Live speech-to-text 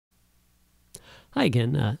Hi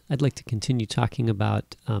again. I'd like to continue talking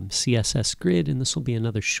about CSS Grid, and this will be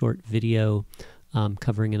another short video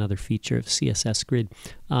covering another feature of CSS Grid.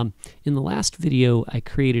 In the last video, I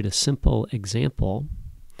created a simple example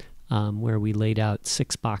where we laid out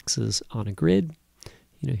 6 boxes on a grid.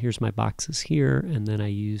 Here's my boxes here, and then I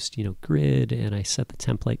used, grid, and I set the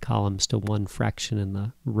template columns to 1 fraction and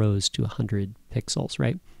the rows to 100 pixels,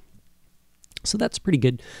 right? So that's pretty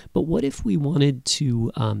good. But what if we wanted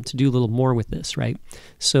to do a little more with this, right?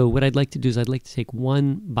 So what I'd like to do is I'd like to take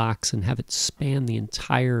one box and have it span the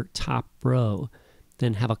entire top row,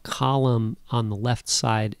 then have a column on the left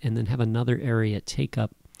side, and then have another area take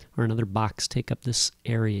up, or another box take up this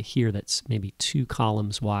area here that's maybe 2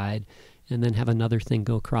 columns wide, and then have another thing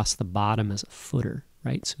go across the bottom as a footer,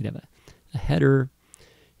 right? So we'd have a header,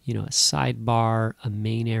 a sidebar, a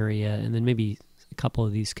main area, and then maybe a couple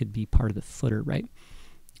of these could be part of the footer, right?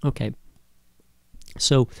 Okay.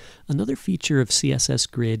 So another feature of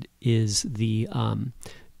CSS Grid is the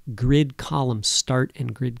grid column start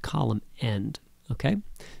and grid column end. Okay.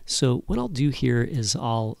 So what I'll do here is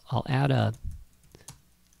I'll add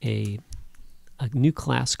a new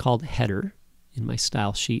class called header in my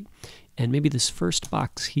style sheet, and maybe this first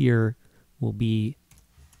box here will be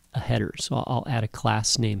a header. So I'll add a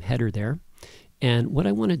class name header there. And what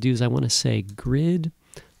I want to do is I want to say grid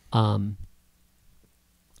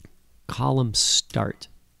column start,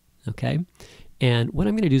 okay? And what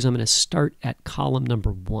I'm going to do is I'm going to start at column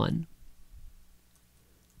number 1.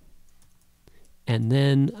 And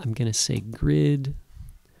then I'm going to say grid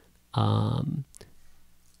column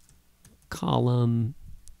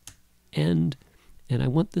end, and I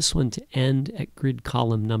want this one to end at grid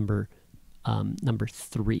column number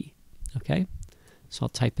 3, okay? So I'll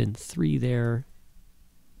type in 3 there,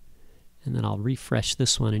 and then I'll refresh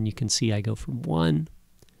this one, and you can see I go from 1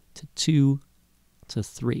 to 2 to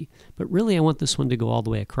 3. But really I want this one to go all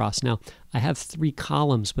the way across. Now I have 3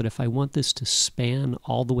 columns, but if I want this to span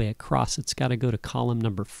all the way across, it's got to go to column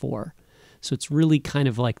number 4. So it's really kind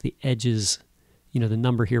of like the edges, the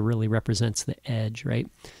number here really represents the edge, right?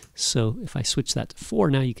 So if I switch that to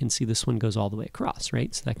 4, now you can see this one goes all the way across,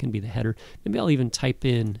 right? So that can be the header. Maybe I'll even type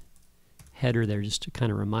in header there just to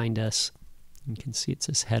kind of remind us. You can see it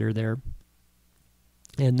says header there.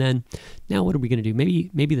 And then now what are we going to do?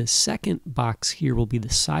 Maybe the second box here will be the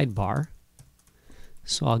sidebar.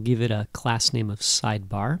 So I'll give it a class name of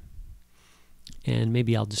sidebar, and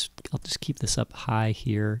maybe I'll just keep this up high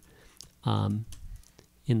here in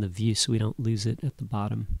the view so we don't lose it at the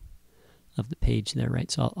bottom of the page there,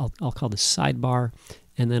 right? So I'll call this sidebar,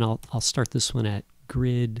 and then I'll start this one at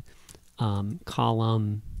grid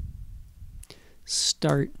column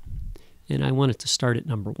start, and I want it to start at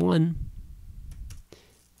number 1,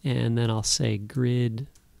 and then I'll say grid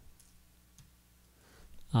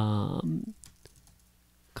column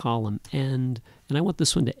end, and I want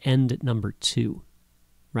this one to end at number 2,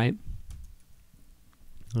 right?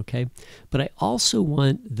 Okay, but I also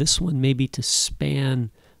want this one maybe to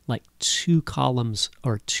span like 2 columns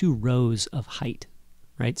or 2 rows of height,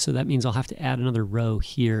 right? So that means I'll have to add another row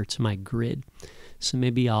here to my grid. So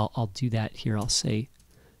maybe I'll do that here. I'll say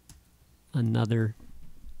another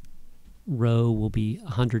row will be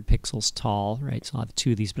 100 pixels tall, right? So I'll have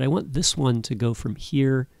 2 of these, but I want this one to go from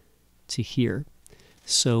here to here.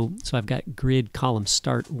 So I've got grid column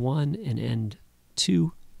start 1 and end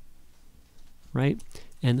 2, right?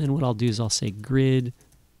 And then what I'll do is I'll say grid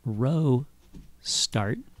row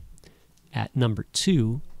start at number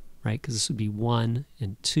 2, right? Because this would be 1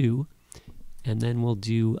 and 2. And then we'll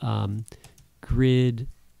do grid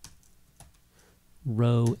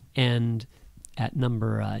row end at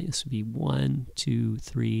number, this would be 1, 2,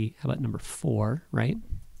 3, how about number 4, right?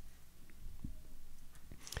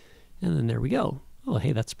 And then there we go. Oh,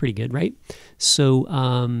 hey, that's pretty good, right? So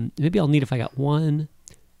maybe I'll need, if I got 1,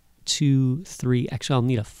 2, 3, actually I'll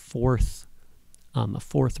need a fourth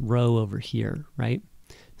row over here, right?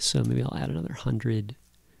 So maybe I'll add another 100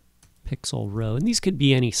 pixel row, and these could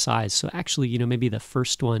be any size. So actually, maybe the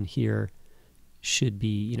first one here should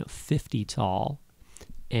be 50 tall,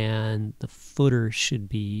 and the footer should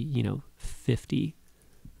be 50,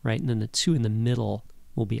 right? And then the 2 in the middle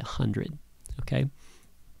will be 100.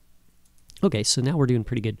 Okay, so now we're doing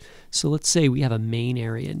pretty good. So let's say we have a main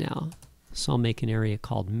area now. So I'll make an area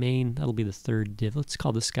called main. That'll be the 3rd div. Let's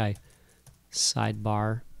call this guy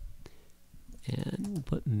sidebar, and we'll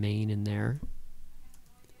put main in there.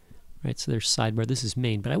 Right, so there's sidebar. This is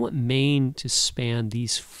main, but I want main to span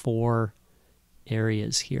these 4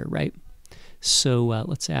 areas here, right? So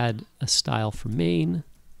let's add a style for main,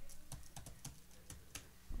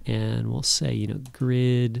 and we'll say,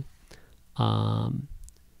 grid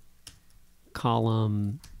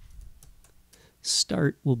column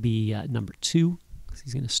start will be number 2, because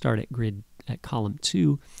he's going to start at column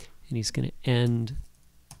 2, and he's going to end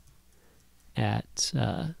at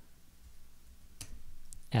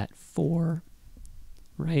 4,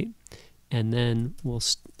 right? And then we'll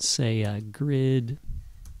say grid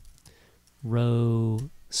row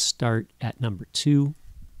start at number 2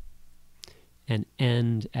 and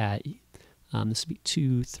end at this would be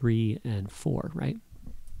 2, 3, and 4, right?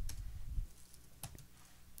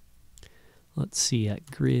 Let's see,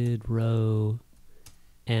 grid row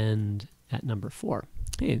end at number 4.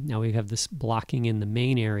 Okay, now we have this blocking in the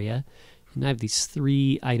main area, and I have these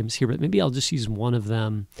 3 items here, but maybe I'll just use one of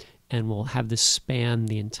them, and we'll have this span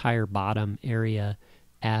the entire bottom area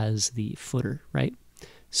as the footer, right?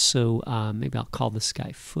 So maybe I'll call this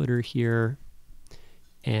guy footer here,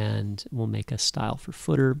 and we'll make a style for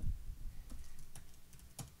footer.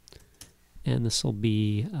 And this will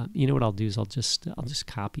be, you know what I'll do is I'll just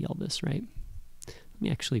copy all this, right? Let me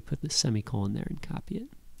actually put the semicolon there and copy it,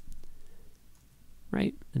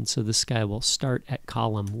 right? And so this guy will start at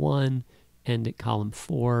column 1, end at column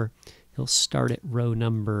 4. He'll start at row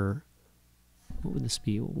number, what would this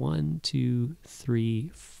be? 1, 2,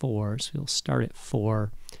 3, 4. So he'll start at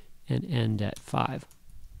 4 and end at 5,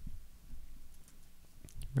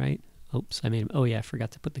 right? Oops, I made him. Oh yeah, I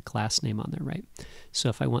forgot to put the class name on there, right? So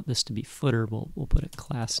if I want this to be footer, we'll put a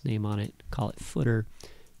class name on it, call it footer,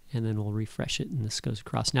 and then we'll refresh it, and this goes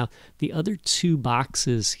across. Now, the other 2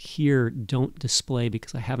 boxes here don't display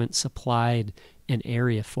because I haven't supplied an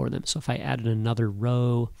area for them. So if I added another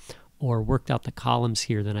row or worked out the columns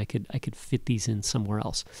here, then I could fit these in somewhere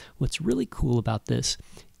else. What's really cool about this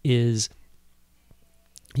is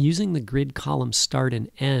using the grid column start and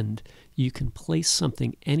end, you can place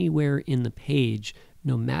something anywhere in the page,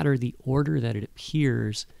 no matter the order that it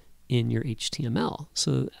appears in your HTML.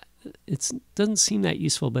 So it doesn't seem that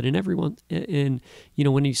useful, but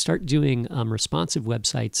when you start doing responsive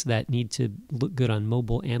websites that need to look good on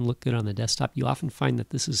mobile and look good on the desktop, you often find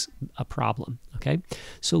that this is a problem. Okay,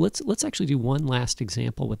 so let's actually do one last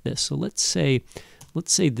example with this. So let's say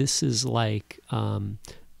this is like kind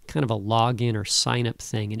of a login or sign up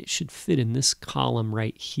thing, and it should fit in this column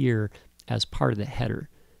right here as part of the header.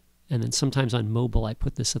 And then sometimes on mobile I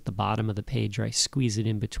put this at the bottom of the page, or I squeeze it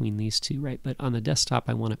in between these 2, right? But on the desktop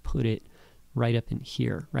I want to put it right up in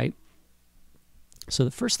here, right? So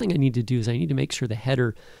the first thing I need to do is I need to make sure the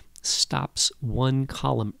header stops 1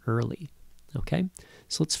 column early. Okay,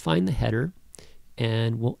 so let's find the header,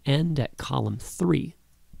 and we'll end at column 3.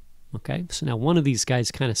 Okay, so now one of these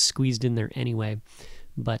guys kind of squeezed in there anyway,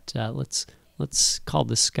 but let's call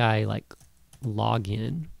this guy like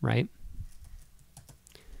login, right?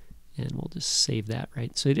 And we'll just save that,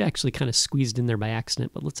 right? So it actually kind of squeezed in there by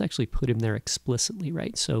accident, but let's actually put him there explicitly,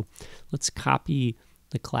 right? So let's copy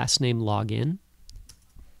the class name login,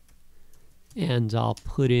 and I'll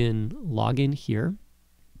put in login here,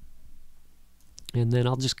 and then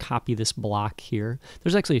I'll just copy this block here.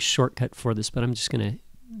 There's actually a shortcut for this, but I'm just going to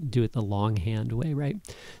do it the longhand way, right?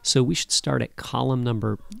 So we should start at column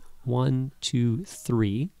number 1, 2,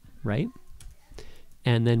 3, right?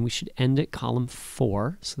 And then we should end at column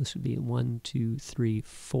 4. So this would be 1, 2, 3,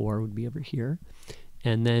 4 would be over here.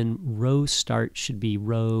 And then row start should be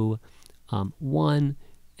row 1,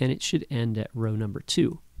 and it should end at row number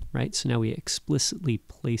 2, right? So now we explicitly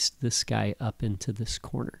placed this guy up into this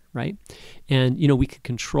corner, right? And, we could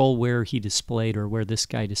control where he displayed or where this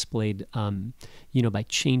guy displayed, by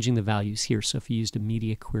changing the values here. So if you used a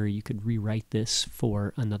media query, you could rewrite this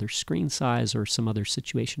for another screen size or some other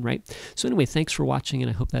situation, right? So anyway, thanks for watching, and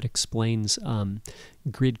I hope that explains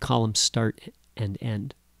grid column start and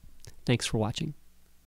end. Thanks for watching.